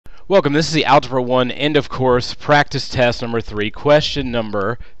Welcome, this is the Algebra 1 end of course practice test number 3, question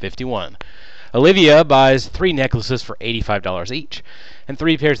number 51. Olivia buys 3 necklaces for $85 each and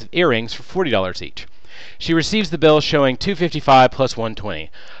 3 pairs of earrings for $40 each. She receives the bill showing $255 plus $120.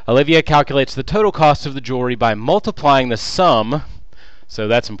 Olivia calculates the total cost of the jewelry by multiplying the sum, so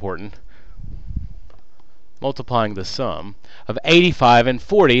that's important, multiplying the sum of 85 and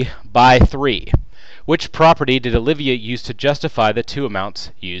 40 by 3. Which property did Olivia use to justify the two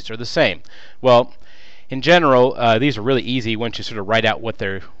amounts used are the same? Well, in general, these are really easy once you sort of write out what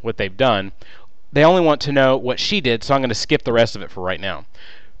they've done. They only want to know what she did, so I'm going to skip the rest of it for right now.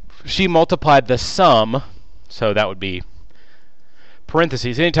 She multiplied the sum, so that would be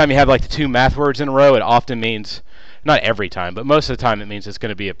parentheses. Anytime you have like the two math words in a row, it often means, not every time, but most of the time it means it's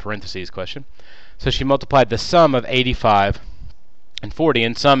going to be a parentheses question. So she multiplied the sum of 85 and 40,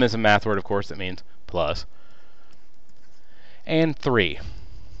 and sum is a math word, of course, that means plus, and 3.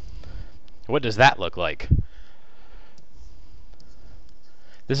 What does that look like?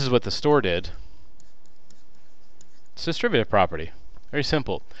 This is what the store did. It's distributive property. Very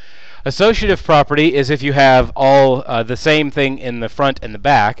simple. Associative property is if you have all the same thing in the front and the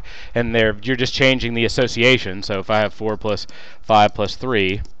back, and you're just changing the association. So if I have 4 plus 5 plus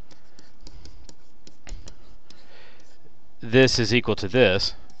 3, this is equal to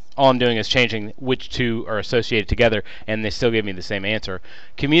this. All I'm doing is changing which two are associated together, and they still give me the same answer.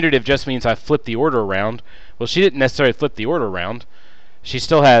 Commutative just means I flip the order around. Well, she didn't necessarily flip the order around. She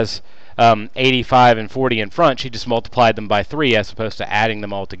still has 85 and 40 in front. She just multiplied them by 3 as opposed to adding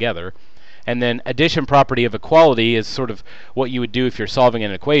them all together. And then addition property of equality is sort of what you would do if you're solving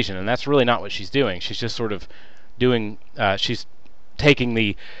an equation, and that's really not what she's doing. She's just sort of doing, she's taking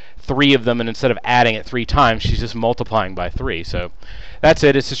the 3 of them, and instead of adding it 3 times, she's just multiplying by 3. So that's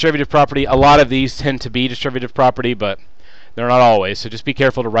it. It's distributive property. A lot of these tend to be distributive property, but they're not always. So just be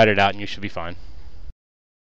careful to write it out, and you should be fine.